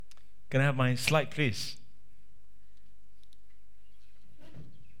Can I have my slide, please?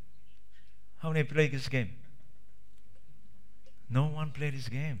 How many play this game? No one played this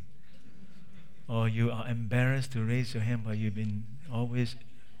game. Or you are embarrassed to raise your hand, but you've been always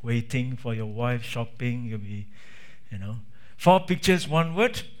waiting for your wife shopping. You'll be, 4 pictures, 1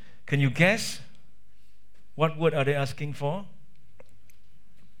 word. Can you guess? What word are they asking for?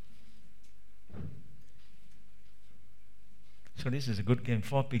 So this is a good game.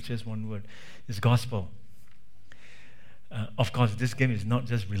 4 pictures, 1 word. It's gospel. Of course, this game is not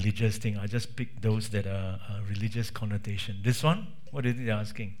just religious thing. I just picked those that are religious connotation. This one, what is it they're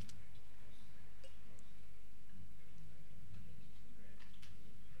asking?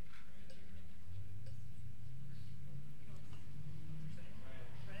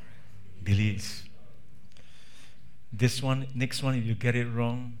 Believes. This one, next one, if you get it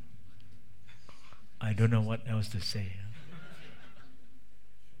wrong, I don't know what else to say.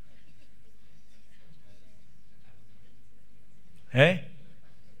 Hey?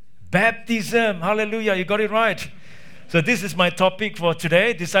 Baptism. Hallelujah. You got it right. So this is my topic for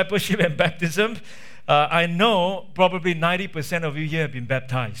today, discipleship and baptism. I know probably 90% of you here have been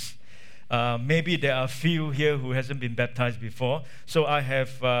baptized. Maybe there are a few here who hasn't been baptized before. So I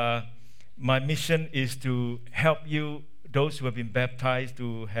have, my mission is to help you, those who have been baptized,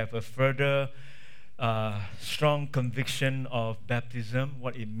 to have a further strong conviction of baptism,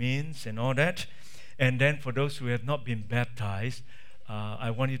 what it means and all that. And then for those who have not been baptized,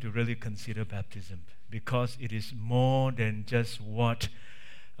 I want you to really consider baptism, because it is more than just what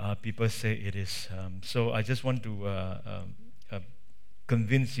people say it is. So I just want to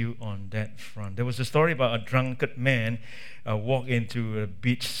convince you on that front. There was a story about a drunkard man walked into a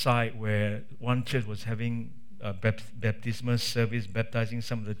beach site where one church was having a baptismal service, baptizing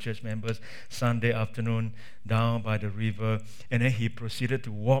some of the church members Sunday afternoon down by the river. And then he proceeded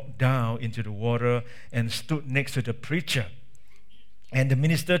to walk down into the water and stood next to the preacher. And the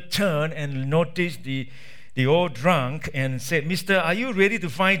minister turned and noticed the old drunk and said, "Mister, are you ready to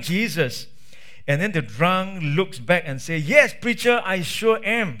find Jesus?" And then the drunk looks back and says, "Yes, preacher, I sure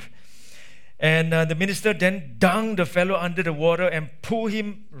am." And the minister then dunked the fellow under the water and pulled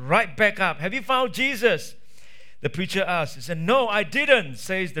him right back up. "Have you found Jesus?" The preacher asked. He said, "No, I didn't,"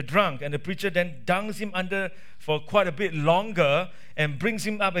 says the drunk. And the preacher then dunks him under for quite a bit longer and brings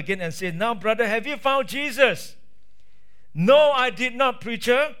him up again and says, "Now, brother, have you found Jesus?" "No, I did not,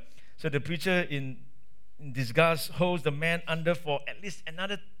 preacher." So the preacher in disgust holds the man under for at least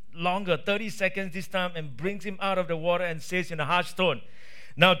another longer, 30 seconds this time, and brings him out of the water and says in a harsh tone,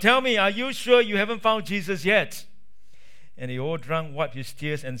 "Now tell me, are you sure you haven't found Jesus yet?" And the old drunk wiped his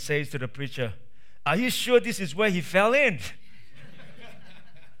tears and says to the preacher, "Are you sure this is where he fell in?"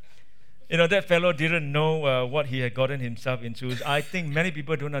 That fellow didn't know what he had gotten himself into. I think many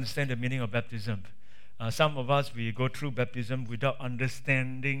people don't understand the meaning of baptism. Some of us, we go through baptism without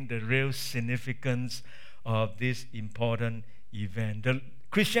understanding the real significance of this important event.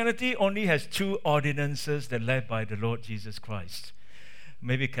 Christianity only has 2 ordinances that led by the Lord Jesus Christ.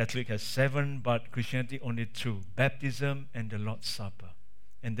 Maybe Catholic has 7, but Christianity only 2, baptism and the Lord's Supper.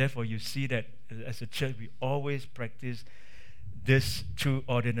 And therefore you see that as a church we always practice these 2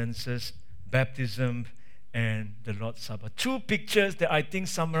 ordinances, baptism and the Lord's Supper. 2 pictures that I think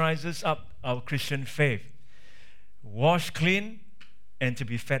summarizes up our Christian faith: wash clean and to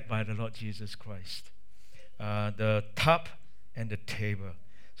be fed by the Lord Jesus Christ. The tub and the table.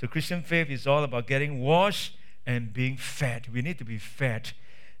 So Christian faith is all about getting washed and being fed. We need to be fed,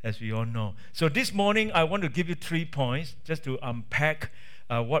 as we all know. So this morning I want to give you 3 points just to unpack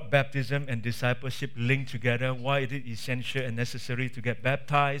what baptism and discipleship link together, why it is essential and necessary to get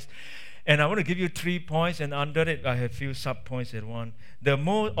baptized. And I want to give you 3 points, and under it I have a few sub-points at one. The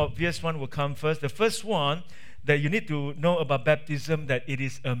more obvious one will come first. The first one that you need to know about baptism, that it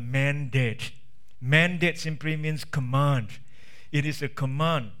is a mandate. Mandate simply means command. It is a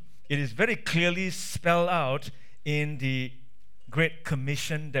command. It is very clearly spelled out in the Great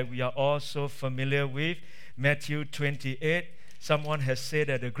Commission that we are all so familiar with, Matthew 28. Someone has said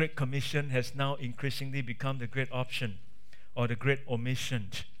that the Great Commission has now increasingly become the Great Option or the Great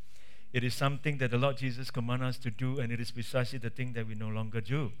Omission. It is something that the Lord Jesus commanded us to do, and it is precisely the thing that we no longer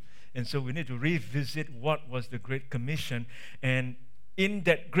do. And so we need to revisit what was the Great Commission. And in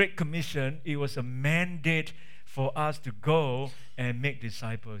that Great Commission, it was a mandate for us to go and make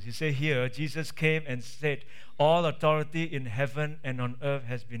disciples. He said here, Jesus came and said, "All authority in heaven and on earth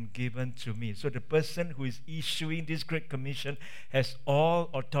has been given to me." So the person who is issuing this Great Commission has all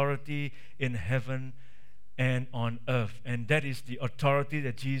authority in heaven and on earth. And that is the authority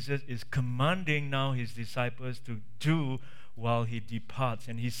that Jesus is commanding now his disciples to do while he departs.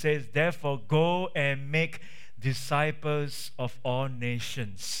 And he says, therefore, go and make disciples of all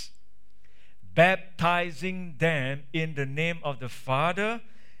nations, baptizing them in the name of the Father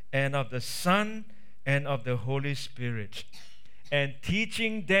and of the Son and of the Holy Spirit, and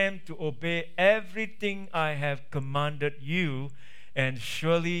teaching them to obey everything I have commanded you, and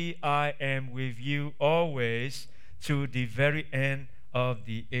surely I am with you always to the very end of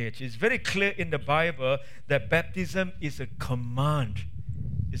the age. It's very clear in the Bible that baptism is a command.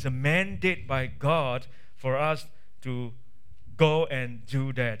 It's a mandate by God for us to go and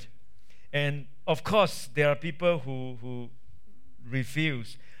do that. And of course, there are people who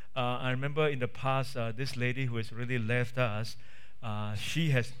refuse. I remember in the past, this lady who has really left us,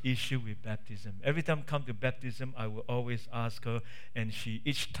 she has issue with baptism. Every time I come to baptism, I will always ask her, and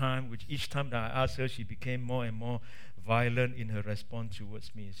each time that I asked her, she became more and more violent in her response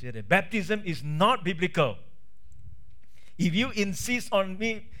towards me. She said that baptism is not biblical. If you insist on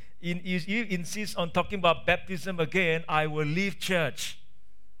talking about baptism again, I will leave church.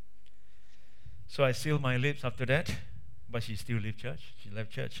 So I sealed my lips after that, but she still left church. She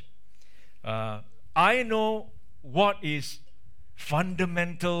left church. I know what is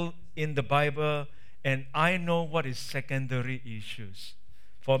fundamental in the Bible, and I know what is secondary issues.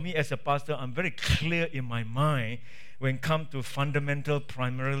 For me as a pastor, I'm very clear in my mind when it comes to fundamental,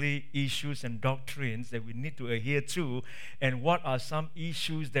 primarily issues and doctrines that we need to adhere to, and what are some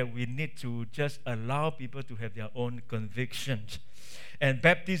issues that we need to just allow people to have their own convictions. And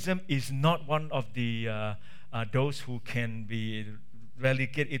baptism is not one of the those who can be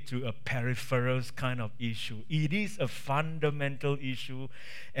relegated to a peripheral kind of issue. It is a fundamental issue,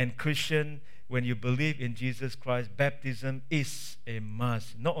 and Christian, when you believe in Jesus Christ, baptism is a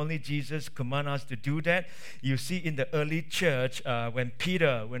must. Not only Jesus command us to do that, you see in the early church,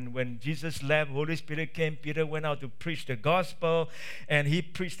 when Jesus left, Holy Spirit came, Peter went out to preach the gospel, and he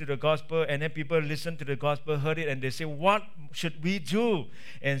preached the gospel, and then people listened to the gospel, heard it, and they say, what should we do?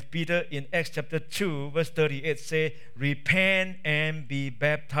 And Peter in Acts chapter 2, verse 38 say, repent and be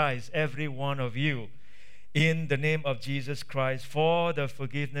baptized, every one of you, in the name of Jesus Christ for the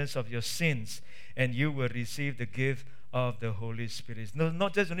forgiveness of your sins, and you will receive the gift of the Holy Spirit. No,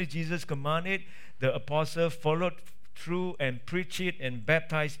 not just only Jesus commanded, the apostle followed through and preached it and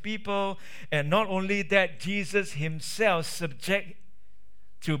baptized people. And not only that, Jesus himself subject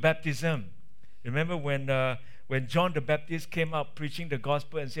to baptism. Remember when John the Baptist came up preaching the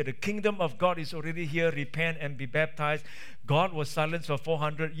gospel and said, the kingdom of God is already here, repent and be baptized. God was silent for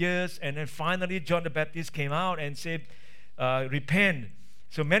 400 years, and then finally John the Baptist came out and said, repent.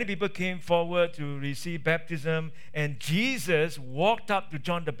 So many people came forward to receive baptism, and Jesus walked up to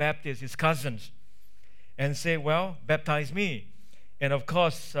John the Baptist, his cousins, and said, well, baptize me. And of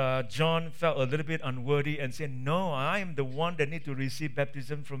course, John felt a little bit unworthy and said, no, I am the one that need to receive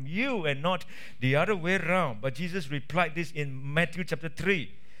baptism from you and not the other way around. But Jesus replied this in Matthew chapter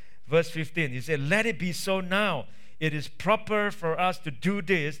 3, verse 15. He said, let it be so now. It is proper for us to do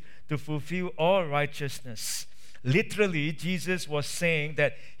this to fulfill all righteousness. Literally, Jesus was saying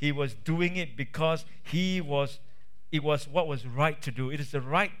that he was doing it because it was what was right to do. It is the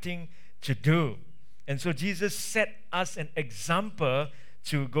right thing to do. And so Jesus set us an example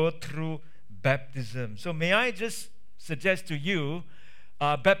to go through baptism. So may I just suggest to you,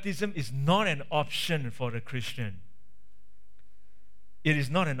 baptism is not an option for the Christian. It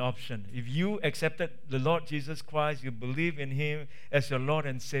is not an option. If you accepted the Lord Jesus Christ, you believe in him as your Lord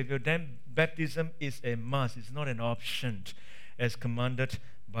and Savior, then baptism is a must. It's not an option as commanded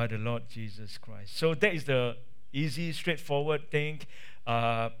by the Lord Jesus Christ. So that is the easy, straightforward thing.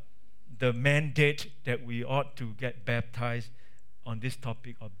 The mandate that we ought to get baptized on this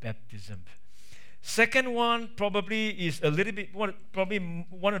topic of baptism. Second one probably is probably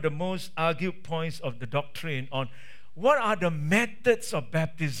one of the most argued points of the doctrine on what are the methods of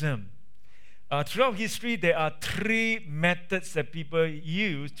baptism. Throughout history, there are three methods that people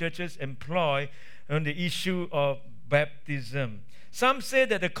use, churches employ on the issue of baptism. Some say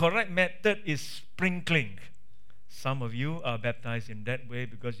that the correct method is sprinkling. Some of you are baptized in that way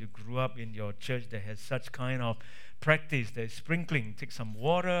because you grew up in your church that has such kind of practice. That is sprinkling. Take some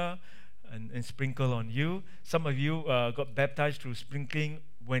water and sprinkle on you. Some of you got baptized through sprinkling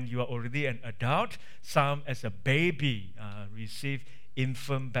when you are already an adult. Some as a baby received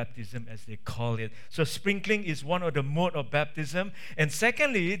infant baptism, as they call it. So sprinkling is one of the mode of baptism. And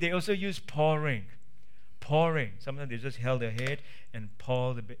secondly, they also use pouring. Pouring. Sometimes they just held their head and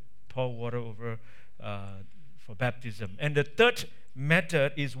pour water over for baptism. And the third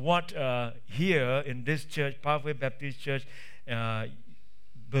method is what here in this church, Pathway Baptist Church,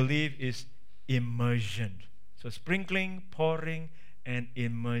 believe is immersion. So sprinkling, pouring, and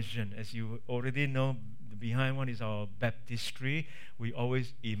immersion. As you already know, behind one is our baptistry. We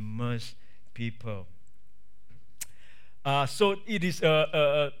always immerse people. So it is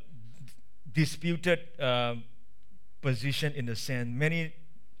a disputed position in the sense. Many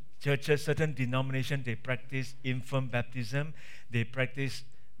churches, certain denominations, they practice infant baptism. They practice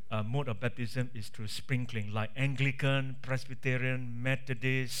mode of baptism is through sprinkling, like Anglican, Presbyterian,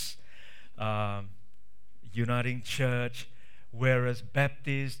 Methodist, Uniting Church, whereas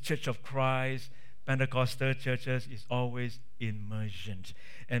Baptist, Church of Christ, Pentecostal churches is always immersion.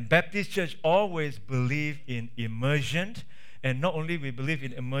 And Baptist church always believe in immersion. And not only we believe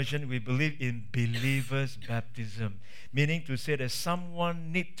in immersion, we believe in believers' baptism. Meaning to say that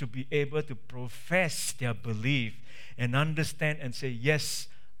someone need to be able to profess their belief and understand and say, yes,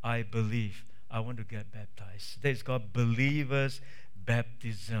 I believe. I want to get baptized. That is called believers'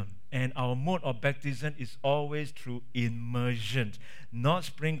 baptism. And our mode of baptism is always through immersion. Not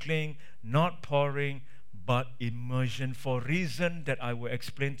sprinkling, not pouring, but immersion, for reason that I will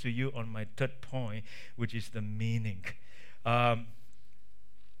explain to you on my third point, which is the meaning.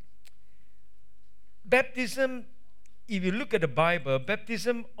 Baptism, if you look at the Bible,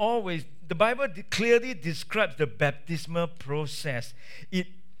 baptism always, the Bible clearly describes the baptismal process.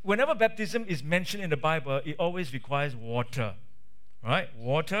 Whenever baptism is mentioned in the Bible, it always requires water, right?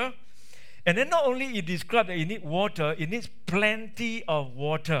 Water. And then not only it describes that you need water, it needs plenty of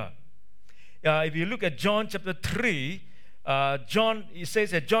water. If you look at John chapter 3, it says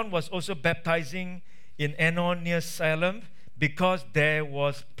that John was also baptizing in Enon near Salem because there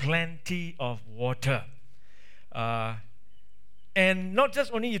was plenty of water. And not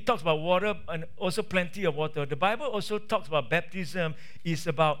just only it talks about water and also plenty of water. The Bible also talks about baptism is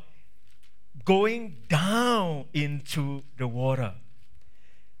about going down into the water.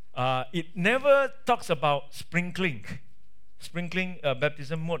 It never talks about sprinkling. Sprinkling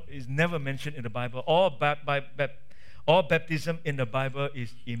baptism mode is never mentioned in the Bible. All baptism in the Bible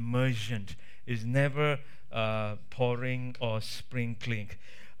is immersion. It's never pouring or sprinkling.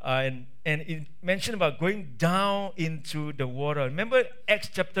 And it mentioned about going down into the water. Remember Acts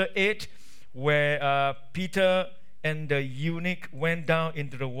chapter 8, where Peter and the eunuch went down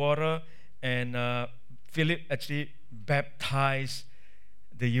into the water, and Philip actually baptized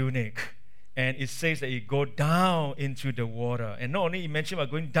the eunuch. And it says that he go down into the water. And not only he mentioned about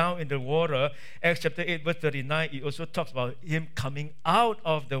going down in the water, Acts chapter 8, verse 39, it also talks about him coming out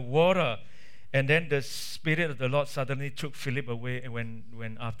of the water. And then the Spirit of the Lord suddenly took Philip away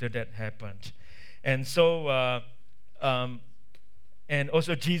when after that happened. And so, and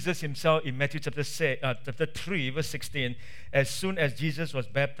also Jesus himself in Matthew chapter 3, verse 16, as soon as Jesus was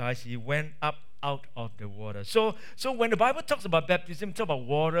baptized, he went up out of the water. So when the Bible talks about baptism, it talks about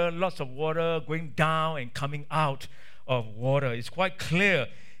water, lots of water, going down and coming out of water. It's quite clear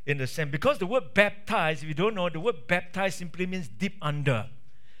in the sense. Because the word baptize, if you don't know, the word baptize simply means deep under.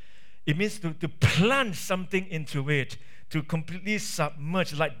 It means to plunge something into it, to completely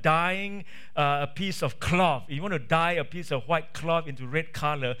submerge, like dyeing a piece of cloth. If you want to dye a piece of white cloth into red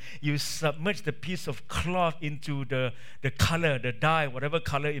color, you submerge the piece of cloth into the color, the dye, whatever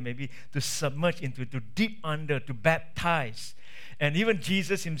color it may be, to submerge into, to deep under, to baptize. And even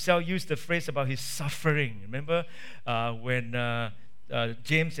Jesus himself used the phrase about his suffering. Remember when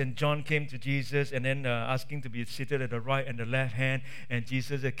James and John came to Jesus and then asking to be seated at the right and the left hand, and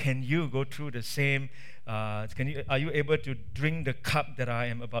Jesus said, can you go through the same, are you able to drink the cup that I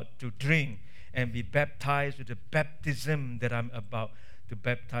am about to drink and be baptized with the baptism that I'm about to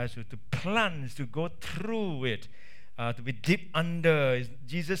baptize with, to plunge, to go through it, to be deep under.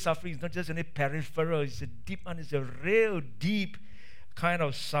 Jesus' suffering is not just any peripheral, it's a deep under, it's a real deep kind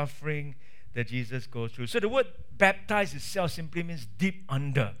of suffering that Jesus goes through. So the word baptize itself simply means deep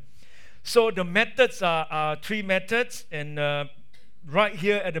under. So the methods are three methods, and right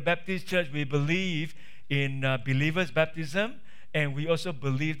here at the Baptist Church, we believe in believers' baptism, and we also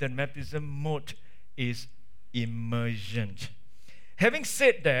believe that baptism mode is immersion. Having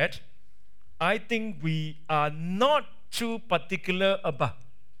said that, I think we are not too particular about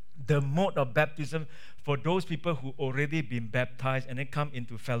the mode of baptism for those people who already been baptized and then come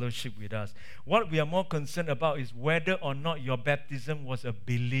into fellowship with us. What we are more concerned about is whether or not your baptism was a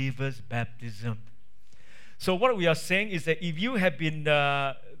believer's baptism. So what we are saying is that if you have been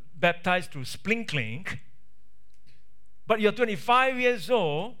baptized through sprinkling, but you're 25 years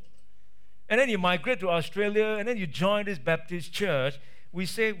old, and then you migrate to Australia, and then you join this Baptist church, we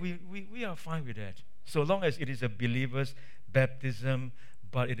say we are fine with that, so long as it is a believer's baptism,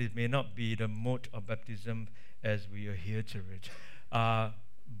 but it may not be the mode of baptism as we adhere to it.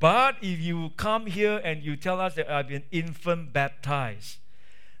 But if you come here and you tell us that I've been infant baptized,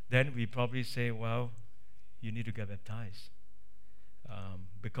 then we probably say, well, you need to get baptized.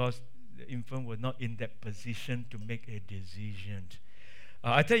 Because the infant was not in that position to make a decision.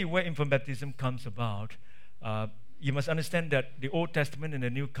 I tell you where infant baptism comes about. You must understand that the Old Testament and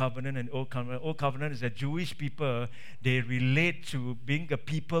the New Covenant and Old Covenant is that Jewish people, they relate to being a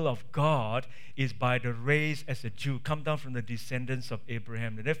people of God is by the race as a Jew, come down from the descendants of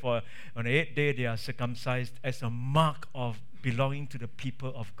Abraham. And therefore, on the 8th day, they are circumcised as a mark of belonging to the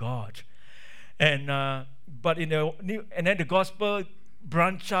people of God. And but in the new, and then the gospel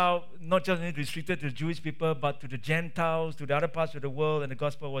branch out, not just restricted to the Jewish people, but to the Gentiles, to the other parts of the world, and the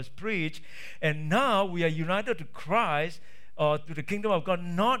gospel was preached. And now we are united to Christ, or to the kingdom of God,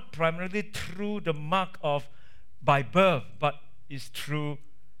 not primarily through the mark of by birth, but is through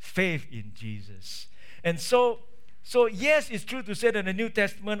faith in Jesus. And so yes, it's true to say that in the New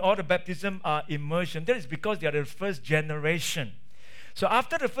Testament, all the baptism are immersion. That is because they are the first generation. So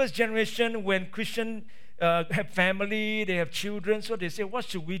after the first generation, when Christians have family, they have children, so they say, what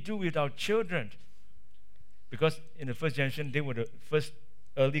should we do with our children? Because in the first generation, they were the first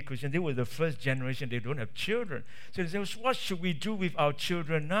early Christians, they were the first generation, they don't have children. So they say, what should we do with our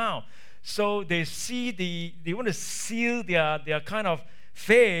children now? So they want to seal their kind of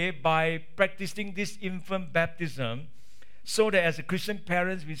faith by practicing this infant baptism, so that as a Christian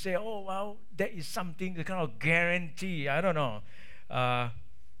parents, we say, oh, wow, that is something, the kind of guarantee, I don't know.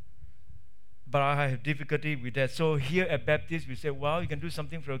 But I have difficulty with that. So here at Baptist, we say, well, you can do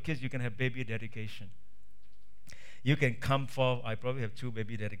something for your kids. You can have baby dedication. You can come forward. I probably have 2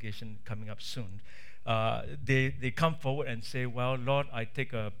 baby dedication coming up soon. They come forward and say, well, Lord, I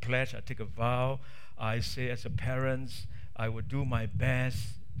take a pledge, I take a vow. I say as a parent, I will do my best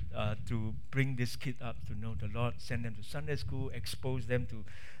to bring this kid up to know the Lord, send them to Sunday school, expose them to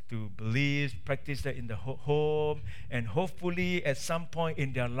believe, practice that in the home, and hopefully at some point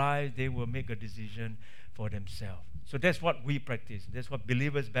in their life, they will make a decision for themselves. So that's what we practice. That's what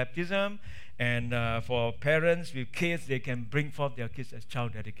believers' baptism. And for parents with kids, they can bring forth their kids as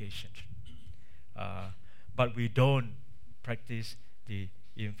child dedication. But we don't practice the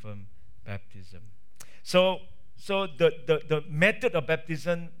infant baptism. So the method of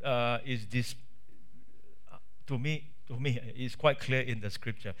baptism is this, to me, it's quite clear in the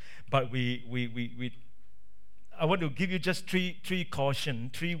scripture. But I want to give you just three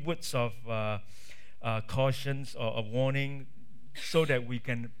words of cautions or warning, so that we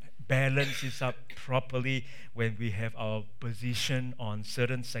can balance this up properly when we have our position on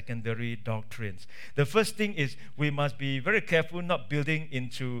certain secondary doctrines. The first thing is we must be very careful not building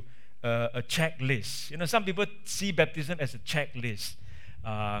into a checklist. You know, some people see baptism as a checklist.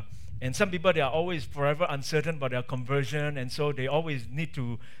 And some people, they are always forever uncertain about their conversion, and so they always need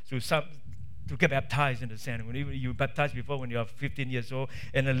to get baptized in a sense. When you baptized before when you are 15 years old,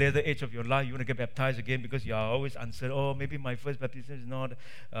 and at a later age of your life, you want to get baptized again because you are always uncertain. Oh, maybe my first baptism is not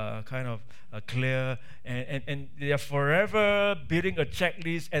kind of clear. And they are forever building a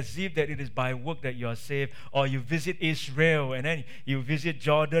checklist as if that it is by work that you are saved. Or you visit Israel, and then you visit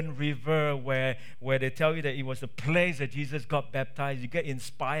Jordan River where they tell you that it was the place that Jesus got baptized. You get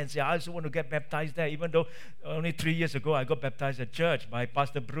inspired and say, I also want to get baptized there, even though only 3 years ago I got baptized at church by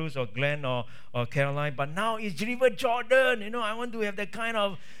Pastor Bruce or Glenn or Caroline, but now it's River Jordan. You know, I want to have that kind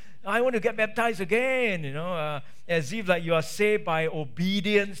of, I want to get baptized again. You know, as if like you are saved by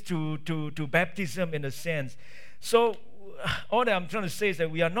obedience to baptism in a sense. So all that I'm trying to say is that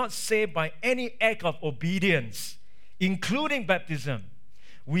we are not saved by any act of obedience, including baptism.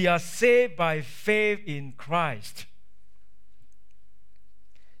 We are saved by faith in Christ.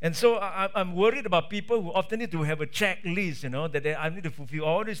 And so I'm worried about people who often need to have a checklist, you know, that I need to fulfill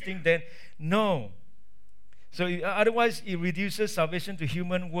all these things. Then, no. So otherwise, it reduces salvation to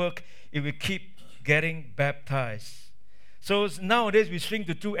human work if we keep getting baptized. So nowadays, we swing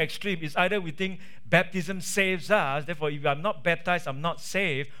to 2 extremes. It's either we think baptism saves us, therefore, if I'm not baptized, I'm not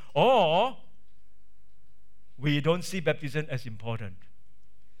saved, or we don't see baptism as important.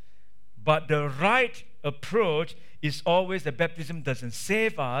 But the right approach is always that baptism doesn't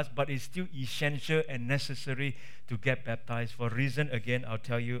save us, but it's still essential and necessary to get baptized. For a reason, again, I'll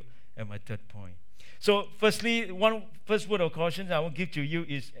tell you at my third point. So firstly, first word of caution I will give to you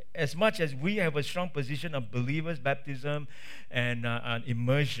is, as much as we have a strong position of believers' baptism and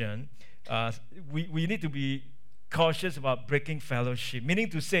immersion, we need to be cautious about breaking fellowship. Meaning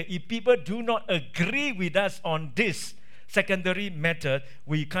to say, if people do not agree with us on this secondary method,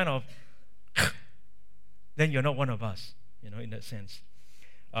 we kind of then you're not one of us, you know, in that sense.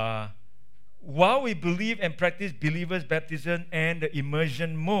 while we believe and practice believers' baptism and the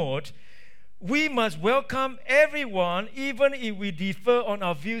immersion mode, we must welcome everyone, even if we differ on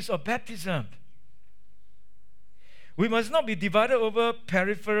our views of baptism. We must not be divided over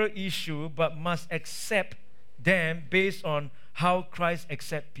peripheral issue, but must accept them based on how Christ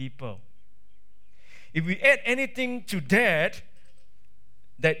accepts people. If we add anything to that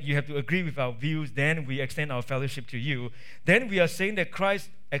you have to agree with our views, then we extend our fellowship to you, then we are saying that Christ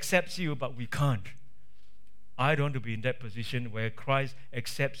accepts you, but we can't. I don't want to be in that position where Christ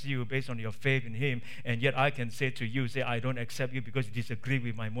accepts you based on your faith in Him, and yet I can say to you, I don't accept you because you disagree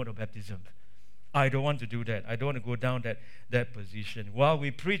with my mode of baptism. I don't want to do that. I don't want to go down that position. While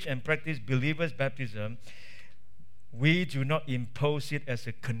we preach and practice believers' baptism, we do not impose it as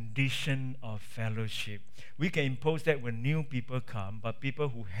a condition of fellowship. We can impose that when new people come, but people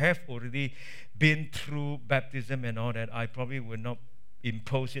who have already been through baptism and all that, I probably will not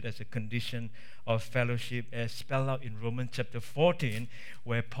impose it as a condition of fellowship, as spelled out in Romans chapter 14,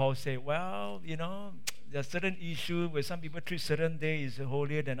 where Paul said, well, there are certain issues where some people treat certain days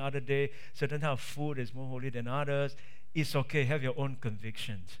holier than other day, certain kind of food is more holy than others. It's okay, have your own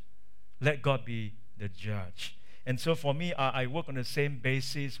convictions. Let God be the judge. And so for me, I work on the same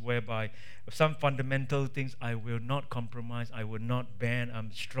basis whereby some fundamental things I will not compromise, I will not ban,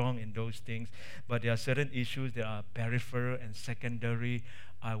 I'm strong in those things. But there are certain issues that are peripheral and secondary,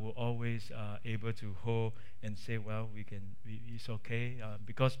 I will always able to hold and say, well, it's okay.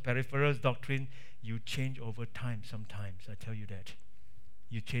 Because peripheral doctrine, you change over time sometimes, I tell you that.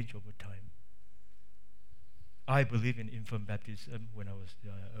 You change over time. I believe in infant baptism when I was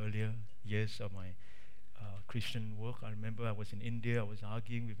earlier years of my Christian work. I remember I was in India, I was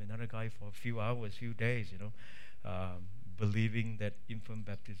arguing with another guy for a few hours, few days, believing that infant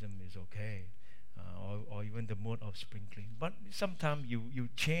baptism is okay, or even the mode of sprinkling. But sometimes you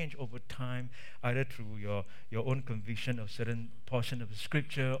change over time, either through your own conviction of certain portion of the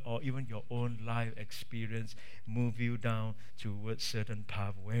scripture, or even your own life experience move you down towards certain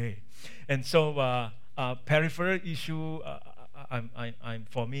pathway. And so peripheral issue,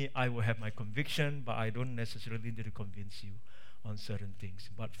 for me, I will have my conviction, but I don't necessarily need to convince you on certain things.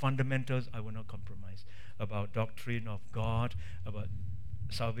 But fundamentals, I will not compromise. About doctrine of God, about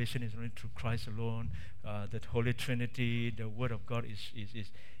salvation is only through Christ alone, the Holy Trinity, the Word of God is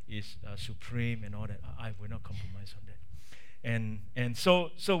supreme and all that. I will not compromise on that. And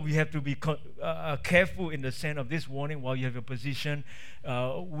so we have to be careful in the sense of this warning. While you have a position,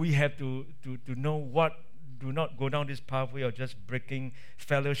 we have to know what. Do not go down this pathway of just breaking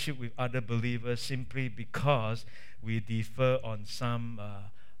fellowship with other believers simply because we differ on some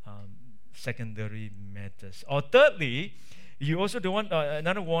secondary matters. Or thirdly, you also don't want,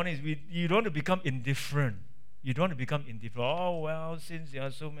 another warning is you don't want to become indifferent. You don't want to become indifferent. Oh, well, since there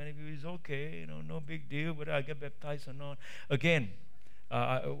are so many people, it's okay, no big deal whether I get baptized or not. Again,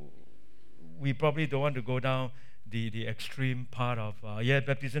 we probably don't want to go down the extreme part of,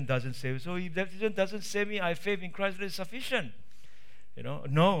 baptism doesn't save. So if baptism doesn't save me, I have faith in Christ, that is sufficient.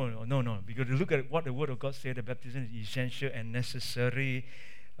 No. Because you look at what the Word of God says, that baptism is essential and necessary,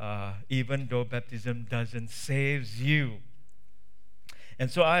 even though baptism doesn't save you. And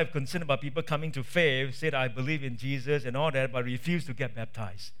so I have concern about people coming to faith, said, I believe in Jesus and all that, but refuse to get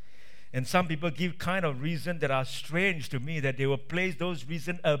baptized. And some people give kind of reasons that are strange to me, that they will place those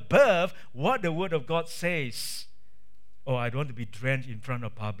reasons above what the Word of God says. Oh, I don't want to be drenched in front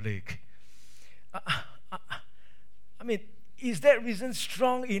of public. I mean, is that reason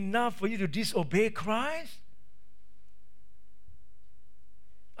strong enough for you to disobey Christ?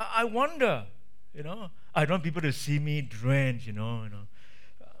 I wonder, I don't want people to see me drenched,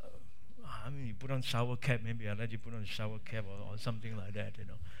 I mean, you put on shower cap, maybe I'll let you put on a shower cap or something like that,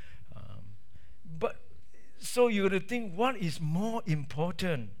 But, so you got to think, what is more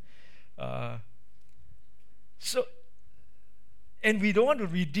important? And we don't want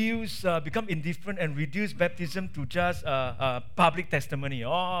to become indifferent and reduce baptism to just public testimony.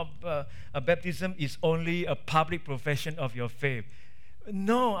 Baptism is only a public profession of your faith.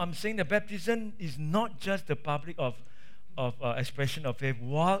 No, I'm saying that baptism is not just the public of expression of faith.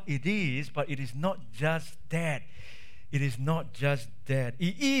 While it is, but it is not just that. It is not just that.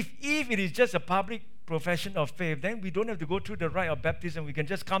 If it is just a public profession of faith, then we don't have to go through the rite of baptism. We can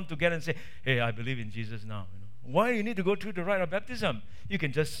just come together and say, hey, I believe in Jesus now. Why do you need to go through the rite of baptism? You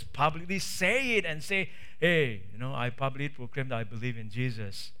can just publicly say it and say, hey, I publicly proclaim that I believe in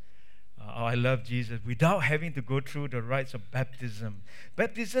Jesus. Or I love Jesus, without having to go through the rites of baptism.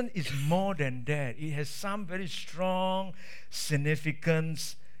 Baptism is more than that. It has some very strong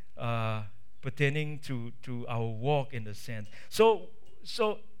significance pertaining to our walk in the sense. So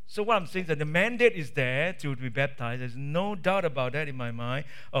So what I'm saying is that the mandate is there to be baptized. There's no doubt about that in my mind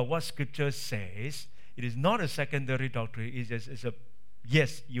of what Scripture says. It is not a secondary doctrine. It's a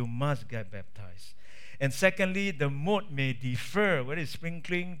yes, you must get baptized. And secondly, the mode may differ, whether it's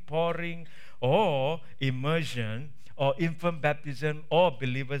sprinkling, pouring, or immersion, or infant baptism, or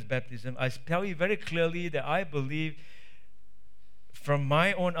believer's baptism. I tell you very clearly that I believe, from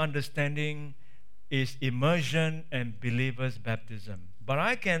my own understanding, is immersion and believer's baptism. But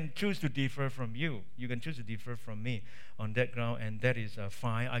I can choose to differ from you. You can choose to differ from me on that ground, and that is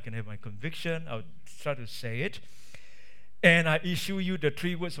fine. I can have my conviction. I'll try to say it. And I issue you the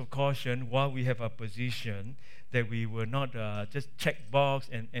 3 words of caution while we have our position, that we will not just check box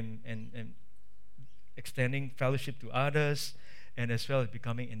and extending fellowship to others, and as well as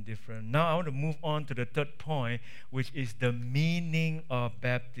becoming indifferent. Now I want to move on to the third point, which is the meaning of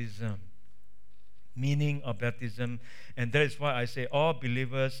baptism. Meaning of baptism. And that is why I say all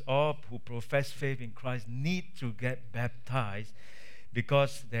believers, all who profess faith in Christ, need to get baptized,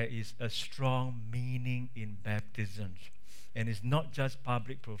 because there is a strong meaning in baptism. And it's not just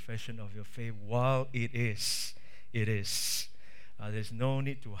public profession of your faith. While it is. There's no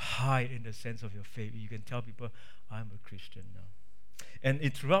need to hide in the sense of your faith. You can tell people, I'm a Christian now.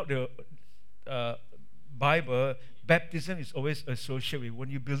 And throughout the Bible, baptism is always associated with, when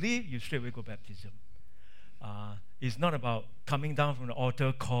you believe, you straight away go baptism. It's not about coming down from the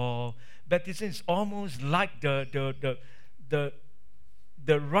altar call. Baptism is almost like the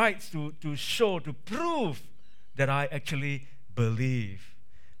rights to show, to prove that I actually believe.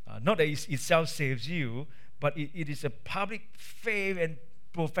 Not that it itself saves you, but it is a public faith and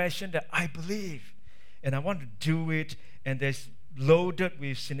profession that I believe. And I want to do it, and there's loaded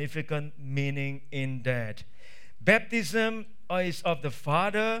with significant meaning in that. Baptism is of the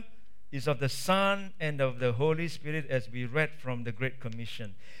Father, is of the Son, and of the Holy Spirit, as we read from the Great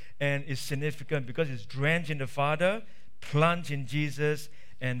Commission. And it's significant because it's drenched in the Father, plunged in Jesus,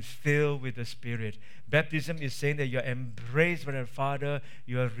 and filled with the Spirit. Baptism is saying that you are embraced by the Father,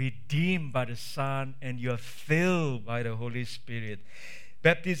 you are redeemed by the Son, and you are filled by the Holy Spirit.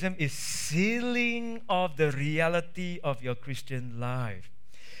 Baptism is sealing of the reality of your Christian life.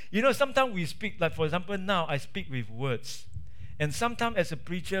 You know, sometimes we speak, like for example, now I speak with words. And sometimes as a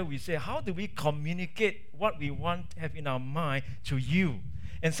preacher, we say, how do we communicate what we want to have in our mind to you?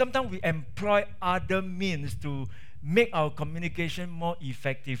 And sometimes we employ other means to make our communication more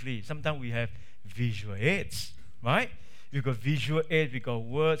effectively. Sometimes we have visual aids, right? We got visual aids, we got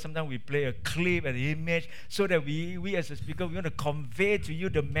words. Sometimes we play a clip, an image, so that we as a speaker, we want to convey to you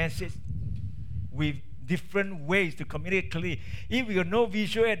the message with different ways to communicate clearly. If you have no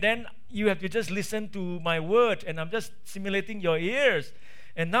visual aid, then you have to just listen to my word, and I'm just simulating your ears.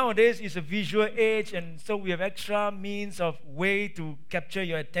 And nowadays, it's a visual age, and so we have extra means of way to capture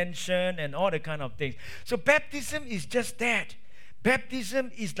your attention and all the kind of things. So baptism is just that.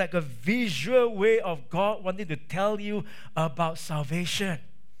 Baptism is like a visual way of God wanting to tell you about salvation.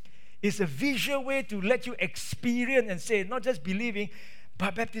 It's a visual way to let you experience and say, not just believing,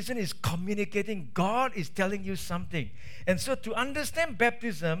 but baptism is communicating. God is telling you something. And so to understand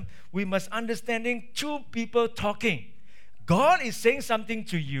baptism, we must understanding 2 people talking. God is saying something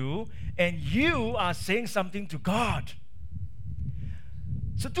to you, and you are saying something to God.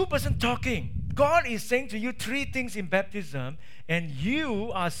 So 2 persons talking. God is saying to you 3 things in baptism, and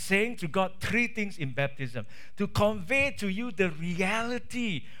you are saying to God 3 things in baptism, to convey to you the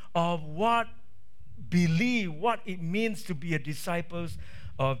reality of what it means to be a disciple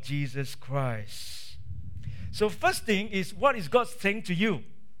of Jesus Christ. So first thing is, what is God saying to you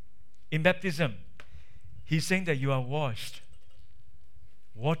in baptism? He's saying that you are washed.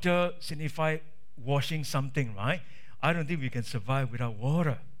 Water signifies washing something, right? I don't think we can survive without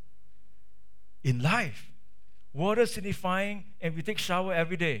water in life. Water signifying, and we take shower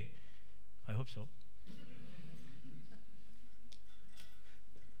every day. I hope so.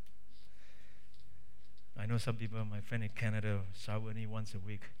 I know some people, my friend in Canada, shower only once a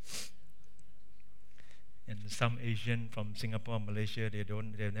week. And some Asian from Singapore and Malaysia,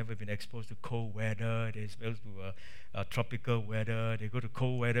 they've never been exposed to cold weather. They're exposed to tropical weather. They go to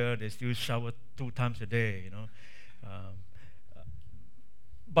cold weather, they still shower 2 times a day, you know.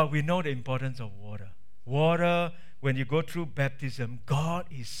 But we know the importance of water. Water, when you go through baptism, God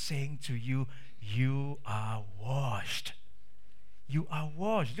is saying to you, you are washed. You are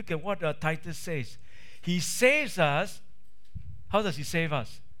washed. Look at what Titus says. He saves us. How does He save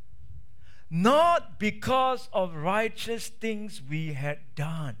us? Not because of righteous things we had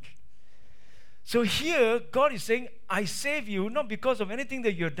done. So here, God is saying, I save you not because of anything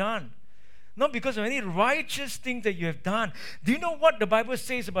that you've done. not because of any righteous thing that you have done. Do you know what the Bible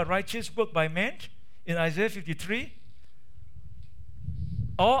says about righteous work by man in Isaiah 53?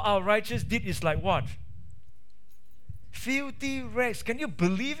 All our righteous deed is like what? Filthy rags. Can you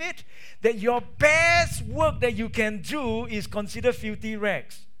believe it? That your best work that you can do is considered filthy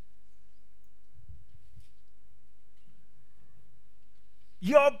rags.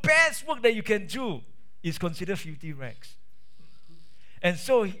 Your best work that you can do is considered filthy rags. And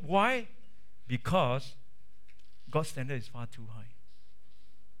so, why? Because God's standard is far too high.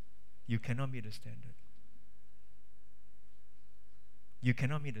 You cannot meet the standard. You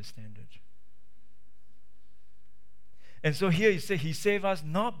cannot meet the standard. And so here he saved us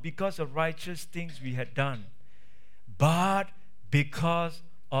not because of righteous things we had done, but because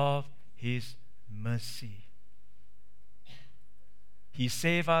of his mercy. He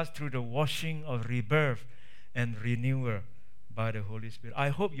saved us through the washing of rebirth and renewal by the Holy Spirit. I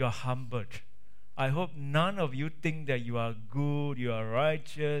hope you are humbled. I hope none of you think that you are good, you are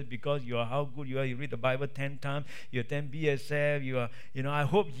righteous because you are how good you are. You read the Bible 10 times, you attend BSF, I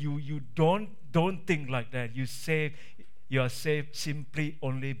hope you don't think like that. You are saved simply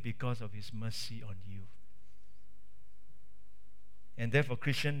only because of his mercy on you. And therefore,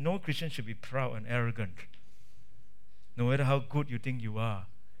 no Christian should be proud and arrogant. No matter how good you think you are,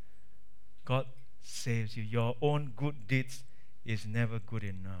 God saves you. Your own good deeds is never good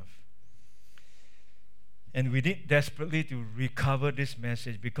enough. And we need desperately to recover this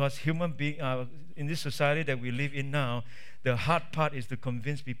message because human beings, in this society that we live in now, the hard part is to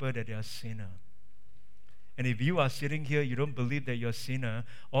convince people that they are sinner. And if you are sitting here, you don't believe that you're a sinner,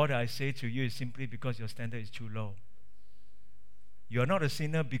 all that I say to you is simply because your standard is too low. You are not a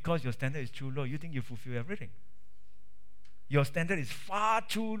sinner because your standard is too low. You think you fulfill everything. Your standard is far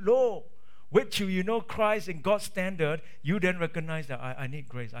too low. Wait till you know Christ and God's standard, you then recognize that I need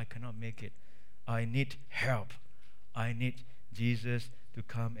grace. I cannot make it. I need help. I need Jesus to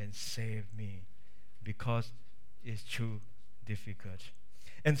come and save me because it's too difficult.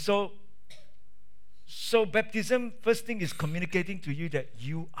 And so baptism, first thing is communicating to you that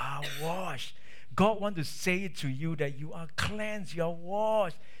you are washed. God wants to say it to you that you are cleansed, you are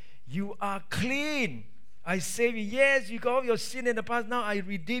washed, you are clean. I save you. Yes, you got all your sin in the past. Now I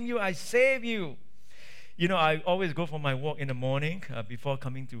redeem you. I save you. I always go for my walk in the morning before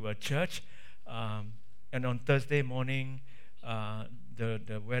coming to a church. And on Thursday morning,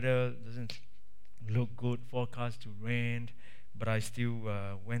 the weather doesn't look good, forecast to rain, but I still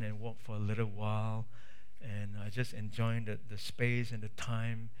went and walked for a little while, and I just enjoyed the space and the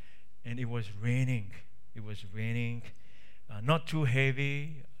time, and it was raining. It was raining, not too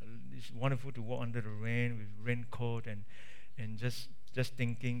heavy. It's wonderful to walk under the rain with raincoat and just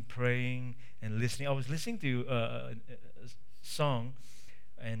thinking, praying, and listening. I was listening to a song,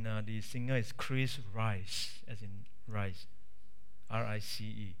 and the singer is Chris Rice, as in Rice,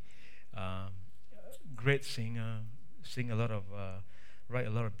 R-I-C-E. Great singer, write a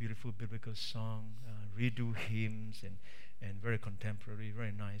lot of beautiful biblical songs, redo hymns, and very contemporary,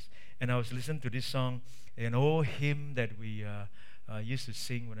 very nice. And I was listening to this song, an old hymn that we used to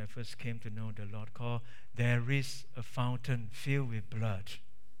sing when I first came to know the Lord, called "There Is a Fountain Filled with Blood."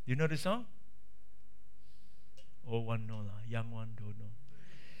 You know the song? Old one know, young one don't know.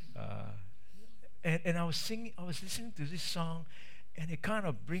 And I was listening to this song, and it kind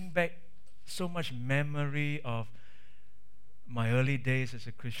of bring back so much memory of my early days as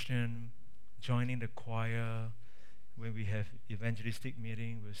a Christian, joining the choir. When we have evangelistic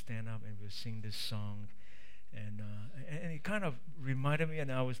meeting, we'll stand up and we'll sing this song. And it kind of reminded me,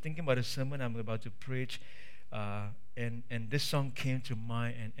 and I was thinking about a sermon I'm about to preach, and this song came to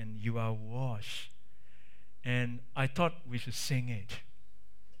mind, and "You Are Washed." And I thought we should sing it.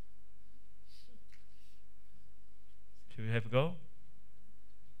 Should we have a go?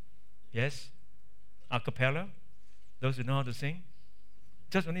 Yes? A cappella? Those who know how to sing?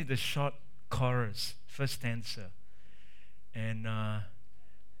 Just only the short chorus, first stanza. And I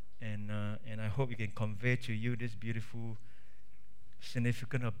hope we can convey to you this beautiful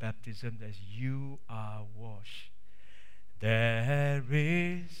significance of baptism, that you are washed. There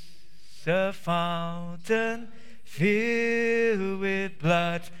is a fountain filled with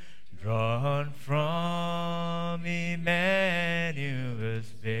blood, drawn from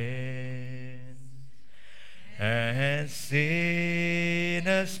Emmanuel's vein, and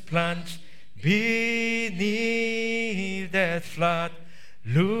sinners plunged beneath that flood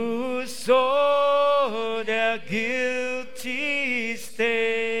lose all their guilty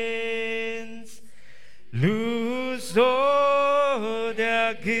stains, lose all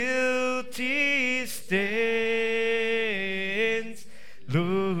their guilty stains,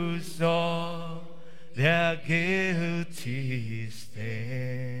 lose lose all their guilty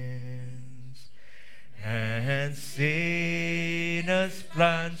stains, and sinners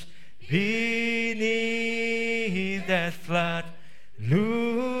plunge beneath that flood,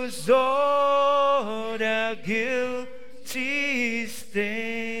 lose all their guilty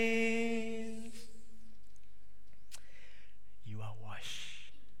stains. You are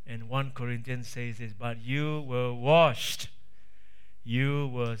washed. And 1 Corinthians says this, but you were washed, you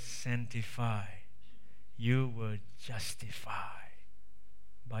were sanctified, you were justified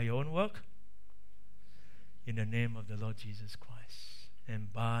by your own work, in the name of the Lord Jesus Christ,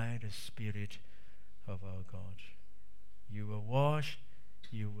 and by the Spirit of our God. You were washed,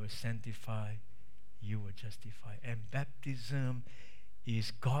 you were sanctified, you were justified. And baptism is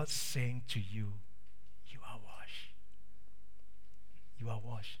God saying to you, you are washed. You are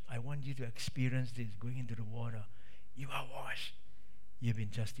washed. I want you to experience this, going into the water. You are washed. You've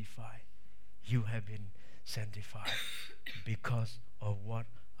been justified. You have been sanctified because of what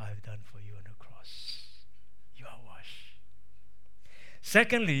I've done for you on the cross. You are washed.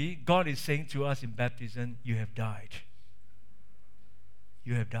 Secondly, God is saying to us in baptism, you have died.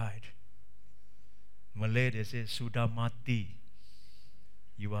 You have died. Malay, they say, sudah mati.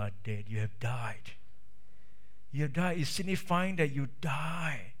 You are dead. You have died. You have died. It's signifying that you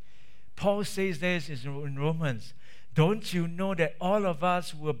die. Paul says this in Romans. Don't you know that all of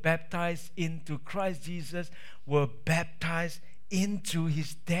us who were baptized into Christ Jesus were baptized into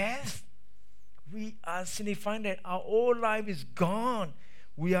his death? We are signifying that our old life is gone.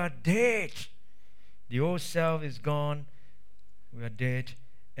 We are dead. The old self is gone. We are dead.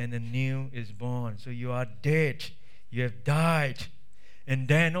 And the new is born. So you are dead. You have died. And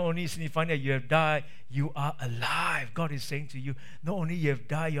then not only signifying that you have died, you are alive. God is saying to you, not only you have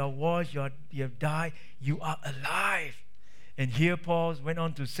died, you are washed, you have died, you are alive. And here Paul went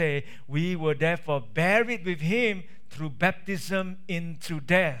on to say, we were therefore buried with him through baptism into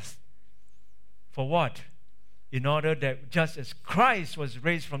death. For what? In order that just as Christ was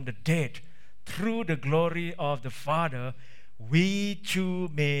raised from the dead through the glory of the Father, we too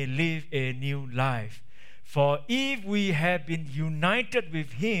may live a new life. For if we have been united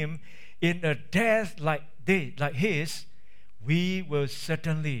with him in a death like his, we will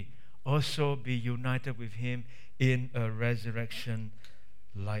certainly also be united with him in a resurrection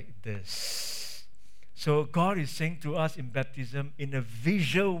like this. So God is saying to us in baptism in a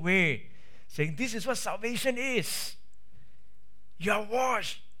visual way, saying this is what salvation is. You are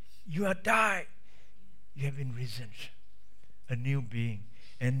washed, you are died, you have been risen, a new being.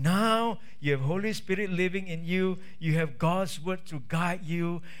 And now you have Holy Spirit living in you. You have God's word to guide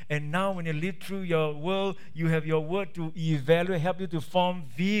you. And now when you live through your world, you have your word to evaluate, help you to form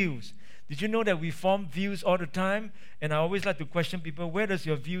views. Did you know that we form views all the time? And I always like to question people, where does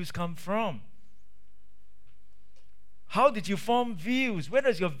your views come from? How did you form views? Where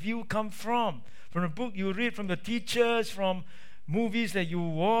does your view come from? From a book you read, from the teachers, from movies that you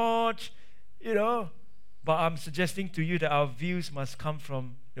watch, But I'm suggesting to you that our views must come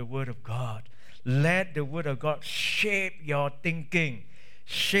from the Word of God. Let the Word of God shape your thinking,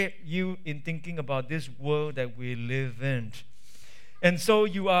 shape you in thinking about this world that we live in. And so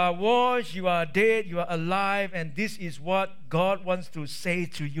you are washed, you are dead, you are alive, and this is what God wants to say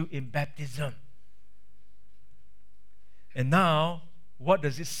to you in baptism. And now, what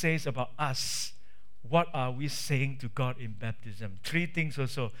does it say about us? What are we saying to God in baptism? 3 things or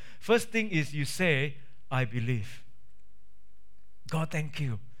so. First thing is you say, I believe. God, thank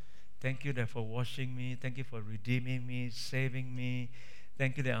you. Thank you for washing me. Thank you for redeeming me, saving me.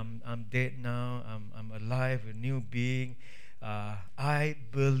 Thank you that I'm dead now. I'm alive, a new being. I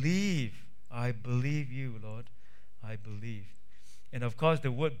believe. I believe you, Lord. I believe. And of course,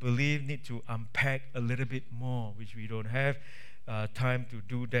 the word believe need to unpack a little bit more, which we don't have time to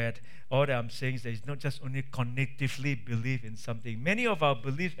do that. All that I'm saying is that it's not just only cognitively believe in something. Many of our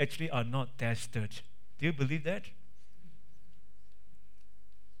beliefs actually are not tested. Do you believe that?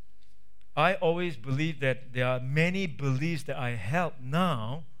 I always believe that there are many beliefs that I held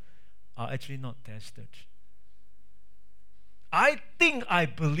now are actually not tested. I think I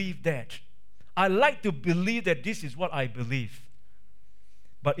believe that. I like to believe that this is what I believe.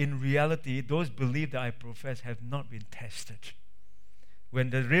 But in reality, those beliefs that I profess have not been tested. When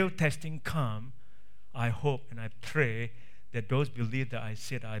the real testing comes, I hope and I pray that those beliefs that I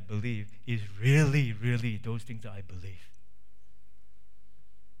said I believe is really, really those things that I believe.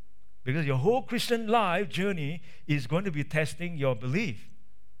 Because your whole Christian life journey is going to be testing your belief.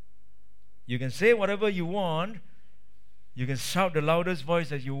 You can say whatever you want, you can shout the loudest voice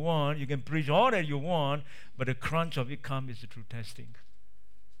that you want, you can preach all that you want, but the crunch of it comes is the true testing.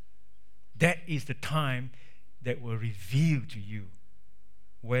 That is the time that will reveal to you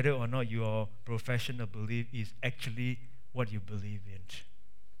whether or not your profession of belief is actually what you believe in.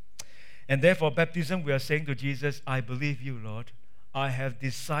 And therefore, baptism, we are saying to Jesus, I believe you, Lord. I have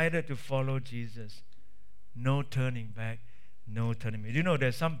decided to follow Jesus. No turning back, no turning back. You know,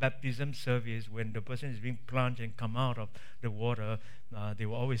 there's some baptism service when the person is being plunged and come out of the water, they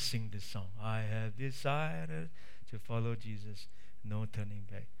will always sing this song. I have decided to follow Jesus. No turning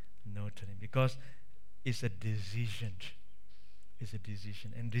back, no turning. Because it's a decision. It's a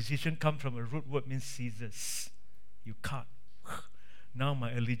decision. And decision comes from a root word means scissors. You cut. Now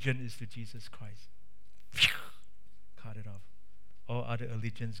my allegiance is to Jesus Christ. Cut it off. All other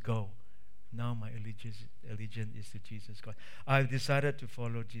allegiance go. Now my allegiance is to Jesus Christ. I've decided to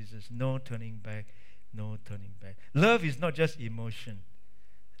follow Jesus. No turning back, no turning back. Love is not just emotion.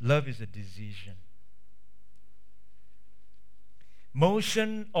 Love is a decision.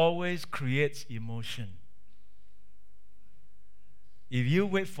 Motion always creates emotion. If you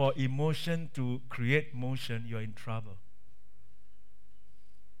wait for emotion to create motion, you're in trouble.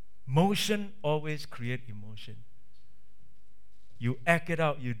 Motion always creates emotion. You act it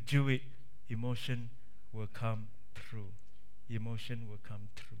out, you do it, emotion will come through. Emotion will come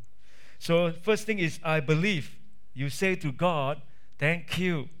through. So first thing is, I believe. You say to God, thank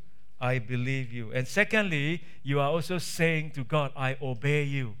you, I believe you. And secondly, you are also saying to God, I obey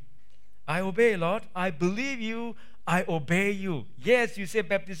you. I obey, Lord. I believe you. I obey you. Yes, you say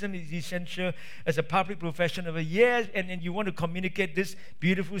baptism is essential as a public profession of a yes, and you want to communicate this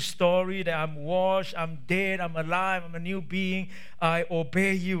beautiful story that I'm washed, I'm dead, I'm alive, I'm a new being. I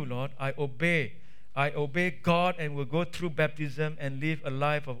obey you, Lord. I obey. I obey God and will go through baptism and live a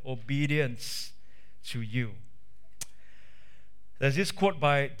life of obedience to you. There's this quote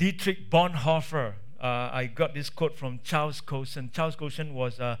by Dietrich Bonhoeffer. I got this quote from Charles Colson. Charles Colson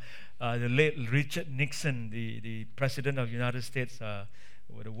was the late Richard Nixon, the president of the United States,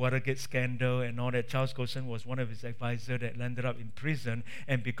 with the Watergate scandal and all that. Charles Colson was one of his advisors that ended up in prison.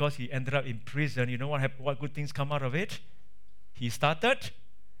 And because he ended up in prison, you know what good things come out of it? He started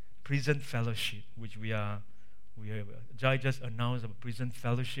prison fellowship, which Jai just announced about prison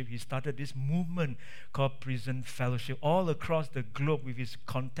fellowship. He started this movement called prison fellowship all across the globe with his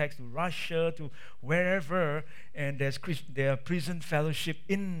contacts to Russia, to wherever, and there are prison fellowship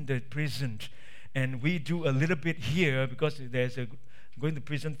in the prison. And we do a little bit here because there's going to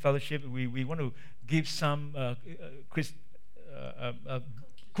prison fellowship. We want to give some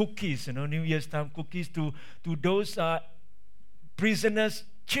cookies, New Year's time cookies to those prisoners'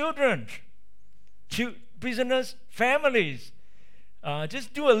 children. Prisoners' families.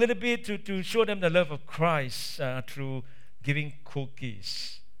 Just do a little bit to show them the love of Christ through giving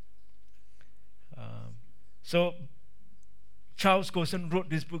cookies. So Charles Colson wrote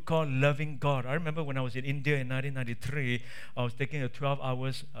this book called Loving God. I remember when I was in India in 1993, I was taking a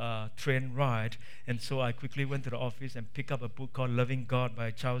 12-hour train ride, and so I quickly went to the office and picked up a book called Loving God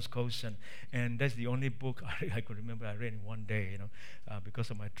by Charles Colson. And that's the only book I could remember I read in one day, because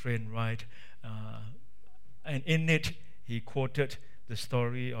of my train ride. And in it, he quoted the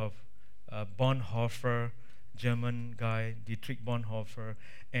story of Bonhoeffer, German guy, Dietrich Bonhoeffer.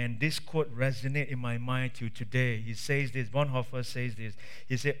 And this quote resonates in my mind till today. He says this, Bonhoeffer says this.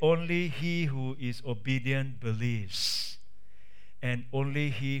 He said, only he who is obedient believes. And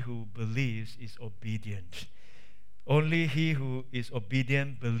only he who believes is obedient. Only he who is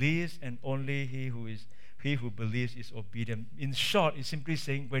obedient believes, and only he who believes is obedient. In short, it's simply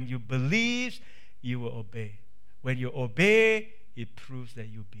saying when you believe, you will obey. When you obey, it proves that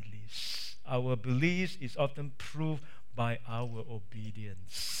you believe. Our belief is often proved by our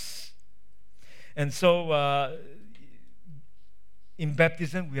obedience. And so, in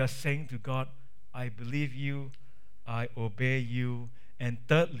baptism, we are saying to God, I believe you, I obey you. And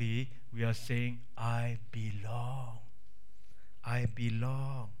thirdly, we are saying, I belong. I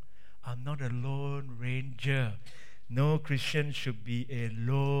belong. I'm not a lone ranger. No Christian should be a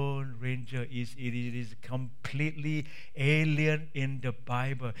lone ranger. It is completely alien in the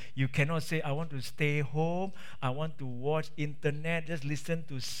Bible. You cannot say, I want to stay home, I want to watch internet, just listen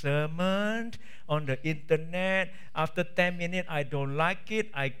to sermon on the internet. After 10 minutes, I don't like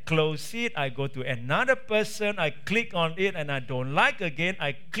it, I close it, I go to another person, I click on it, and I don't like again.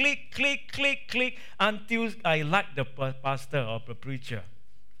 I click until I like the pastor or the preacher.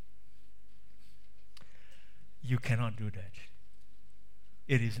 You cannot do that.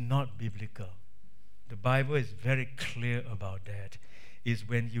 It is not biblical. The Bible is very clear about that. It's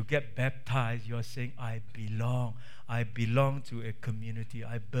when you get baptized, you're saying, I belong. I belong to a community.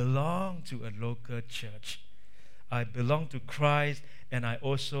 I belong to a local church. I belong to Christ, and I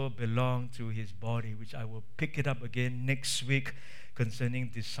also belong to his body, which I will pick it up again next week concerning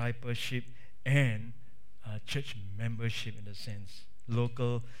discipleship and church membership, in a sense,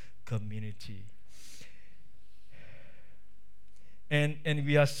 local community. And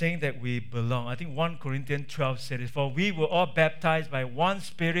we are saying that we belong. I think 1 Corinthians 12 said it, for we were all baptized by one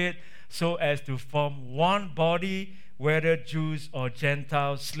Spirit so as to form one body, whether Jews or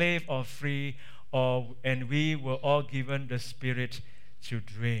Gentiles, slave or free, and we were all given the Spirit to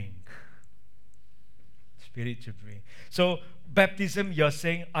drink. Spirit to drink. So baptism, you're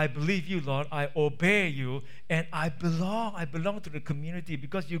saying, I believe you, Lord, I obey you, and I belong to the community,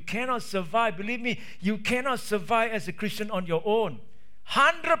 because you cannot survive. Believe me, you cannot survive as a Christian on your own.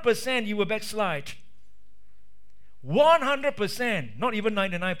 100% you will backslide. 100%, not even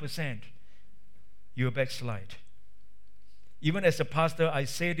 99%, you will backslide. Even as a pastor, I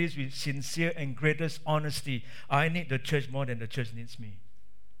say this with sincere and greatest honesty. I need the church more than the church needs me.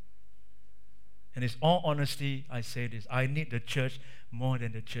 And it's all honesty, I say this. I need the church more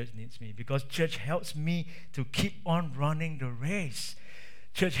than the church needs me, because church helps me to keep on running the race.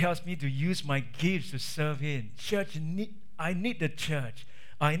 Church helps me to use my gifts to serve Him. I need the church.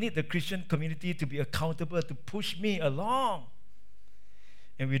 I need the Christian community to be accountable, to push me along.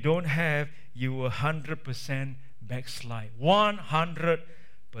 And we don't have, you will 100% backslide. 100%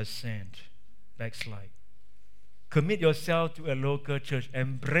 backslide. Commit yourself to a local church.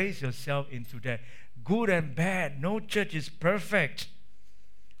 Embrace yourself into that. Good and bad. No church is perfect.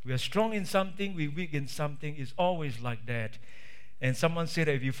 We are strong in something, we weak in something. It's always like that. And someone said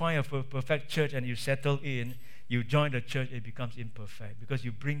that if you find a perfect church and you settle in, you join the church, it becomes imperfect, because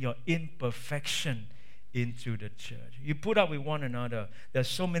you bring your imperfection into the church. You put up with one another. There's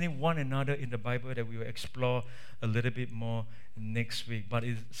so many one another in the Bible that we will explore a little bit more next week. But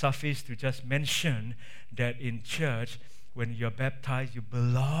it's suffice to just mention that in church, when you're baptized, you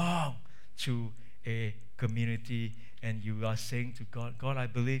belong to a community, and you are saying to God, God, I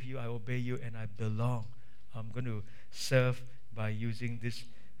believe you, I obey you, and I belong. I'm going to serve by using this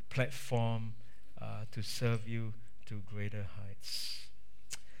platform to serve you to greater heights.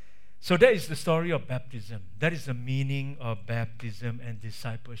 So that is the story of baptism. That is the meaning of baptism and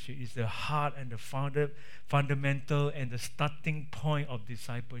discipleship. It's the heart and the fundamental and the starting point of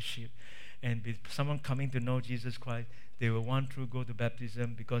discipleship. And with someone coming to know Jesus Christ, they will want to go to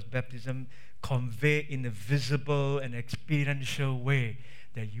baptism, because baptism conveys in a visible and experiential way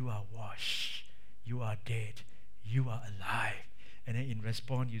that you are washed, you are dead, you are alive. And then in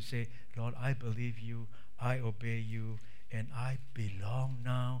response, you say, Lord, I believe you, I obey you, and I belong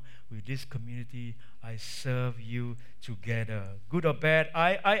now with this community. I serve you together. Good or bad,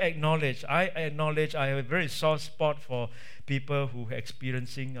 I acknowledge I have a very soft spot for people who are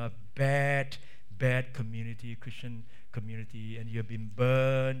experiencing a bad community, Christian community, and you have been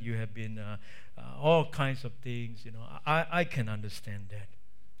burned, you have been all kinds of things. I can understand that.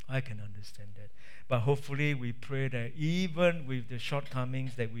 I can understand that. But hopefully we pray that even with the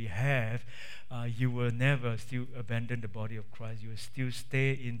shortcomings that we have, you will never still abandon the body of Christ. You will still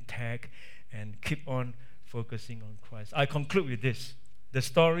stay intact and keep on focusing on Christ. I conclude with this. The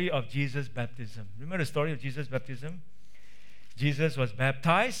story of Jesus' baptism. Remember the story of Jesus' baptism? Jesus was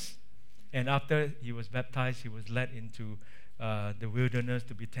baptized, and after he was baptized, he was led into the wilderness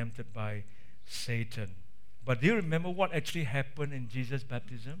to be tempted by Satan. But do you remember what actually happened in Jesus'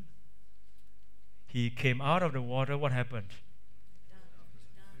 baptism? He came out of the water. What happened?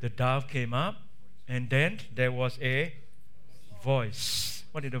 The dove came up, and then there was a voice.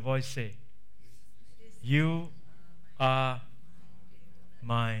 What did the voice say? You are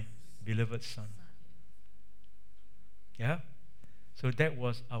my beloved Son. Yeah? So that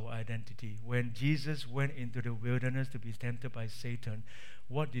was our identity. When Jesus went into the wilderness to be tempted by Satan,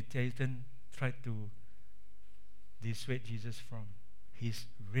 what did Satan try to dissuade Jesus from? His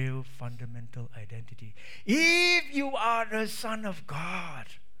real fundamental identity. If you are the Son of God.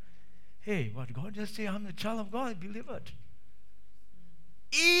 Hey, what God just say, I'm the child of God, believe it.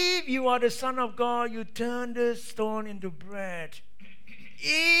 If you are the Son of God, you turn the stone into bread.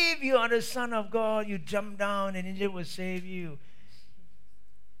 If you are the Son of God, you jump down and angel will save you.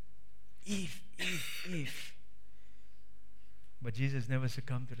 If. But Jesus never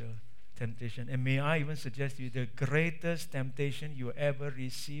succumbed to the temptation. And may I even suggest to you, the greatest temptation you ever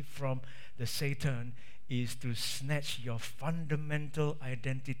receive from the Satan is to snatch your fundamental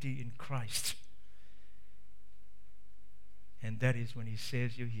identity in Christ. And that is when he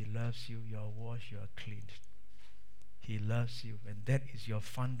saves you, he loves you, you are washed, you are cleansed. He loves you, and that is your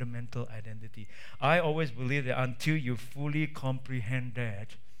fundamental identity. I always believe that until you fully comprehend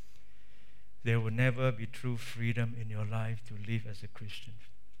that, there will never be true freedom in your life to live as a Christian.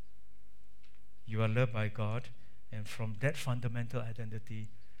 You are loved by God, and from that fundamental identity,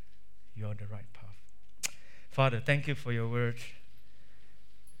 you're on the right path. Father, thank you for your word.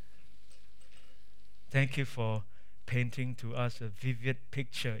 Thank you for painting to us a vivid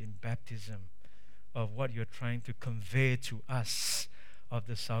picture in baptism of what you're trying to convey to us of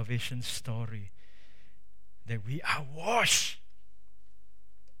the salvation story. That we are washed.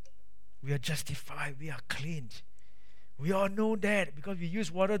 We are justified. We are cleaned. We all know that because we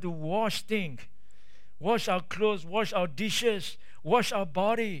use water to wash things. Wash our clothes, wash our dishes, wash our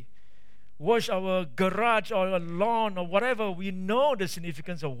body, wash our garage or our lawn or whatever. We know the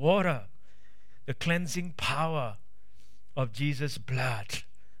significance of water, the cleansing power of Jesus' blood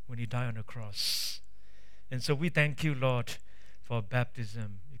when He died on the cross. And so we thank you, Lord, for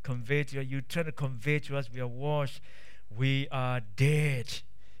baptism. You try to convey to us we are washed, we are dead,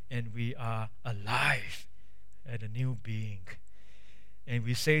 and we are alive as a new being. And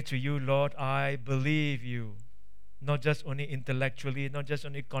we say to you, Lord, I believe you. Not just only intellectually, not just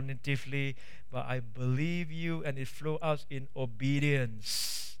only cognitively, but I believe you, and it flows out in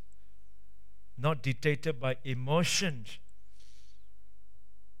obedience. Not dictated by emotions.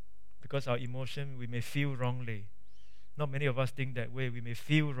 Because our emotion, we may feel wrongly. Not many of us think that way. We may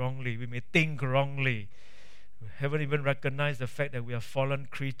feel wrongly. We may think wrongly. We haven't even recognized the fact that we are fallen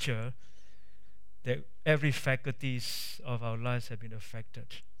creature, that every faculties of our lives have been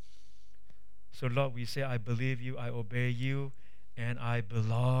affected. So Lord, we say, I believe you, I obey you, and I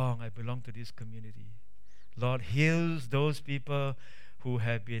belong to this community. Lord, heal those people who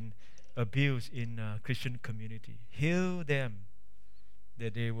have been abused in Christian community. Heal them,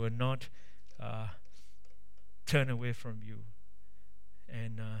 that they will not turn away from you.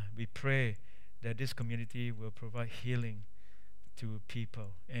 And we pray that this community will provide healing to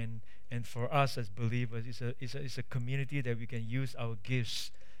people. And for us as believers, it's a community that we can use our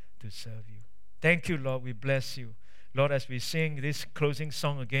gifts to serve you. Thank you, Lord. We bless you. Lord, as we sing this closing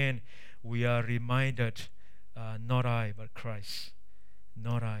song again, we are reminded, not I, but Christ.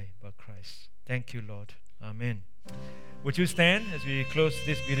 Not I, but Christ. Thank you, Lord. Amen. Would you stand as we close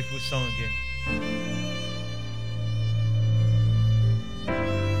this beautiful song again?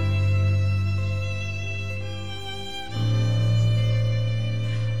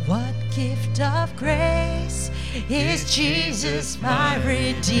 What gift of grace is Jesus my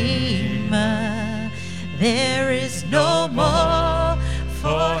Redeemer? There is no more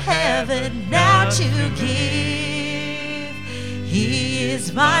for heaven now to give. He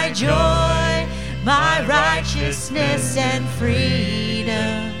is my joy, my righteousness and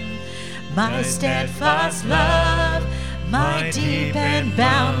freedom, my steadfast love, my deep and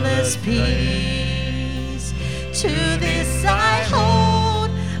boundless peace. To this I hold,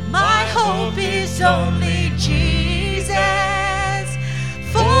 my hope is only Jesus,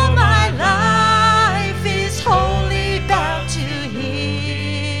 for my life is wholly bound to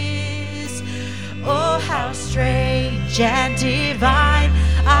His. Oh, how strange and divine,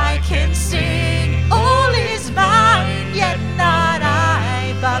 I can sing, all is mine, yet not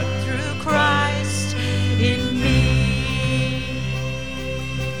I, but through Christ in me.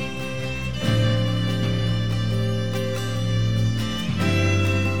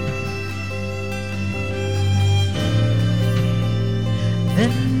 The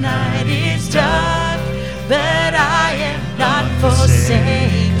night is dark, but I am not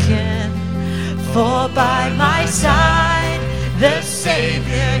forsaken, for by my side the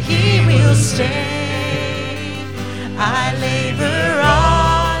Savior, He will stay. I labor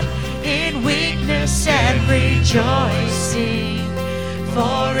on in weakness and rejoicing,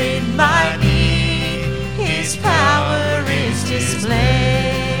 for in my need His power is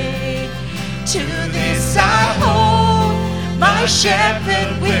displayed. To this I hold, my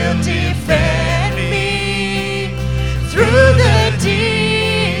shepherd will defend me. Through the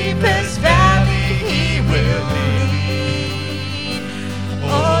deepest valley He will lead.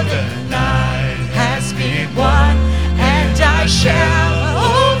 Oh, the night has been won, and I shall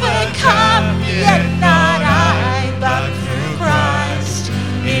overcome, yet not I, but through Christ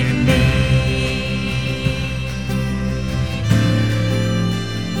in me.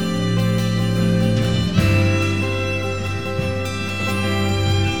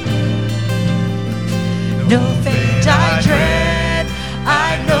 No fate I dread,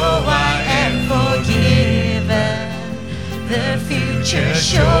 I know I am forgiven. The future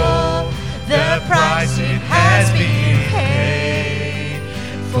sure, the price it has been paid.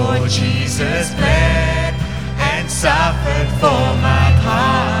 For Jesus bled and suffered for my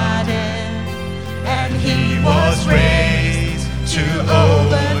pardon, and He was raised to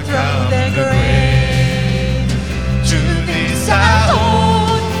overthrow the grave. To this I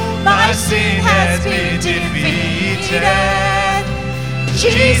hold, my sin has been defeated.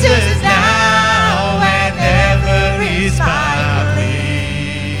 Jesus now and ever is my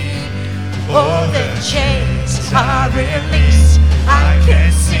plea. Oh, the chains are released, I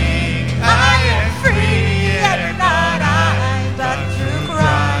can sing, I am free, and not I, but through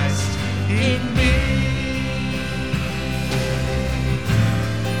Christ in me.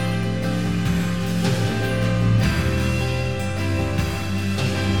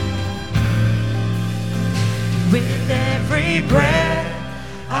 With every breath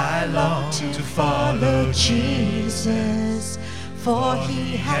I long to follow Jesus, for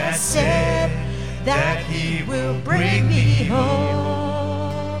he has said that he will bring me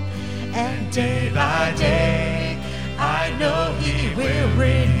home. And day by day I know he will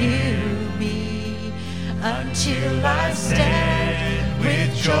renew me, until I stand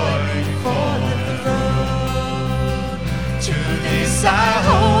with joy before the throne. To this I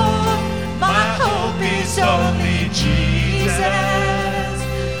hold, my hope is only Jesus.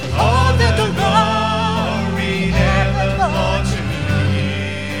 All the glory evermore to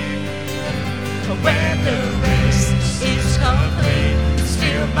him. When the race is complete,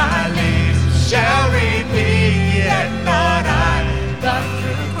 still my lips shall repeat, and not I, but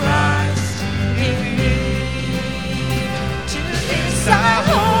through Christ in me. To this I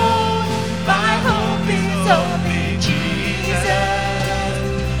hold, my hope is only Jesus.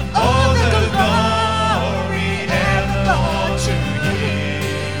 All the glory evermore to him.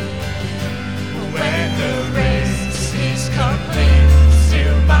 When the race is complete,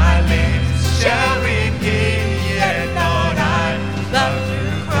 still my lips shall repeat, and not I, but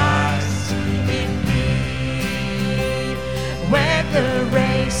through Christ in me. When the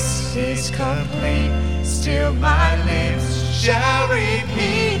race is complete, still my lips shall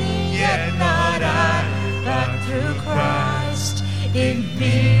repeat, yet not I, but through Christ in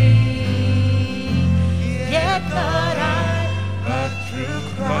me. Yet not I, but through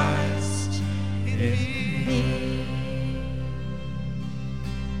Christ in me.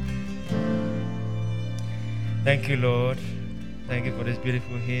 Thank you, Lord. Thank you for this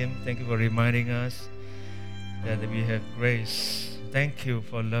beautiful hymn. Thank you for reminding us that we have grace. Thank you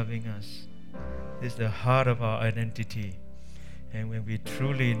for loving us. This is the heart of our identity. And when we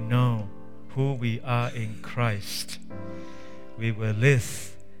truly know who we are in Christ, we will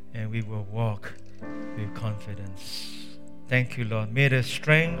live and we will walk with confidence. Thank you, Lord. May the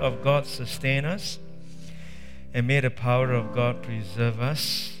strength of God sustain us, and may the power of God preserve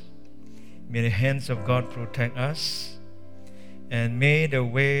us. May the hands of God protect us, and may the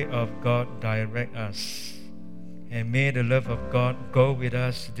way of God direct us. And may the love of God go with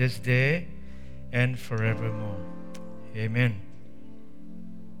us this day and forevermore. Amen.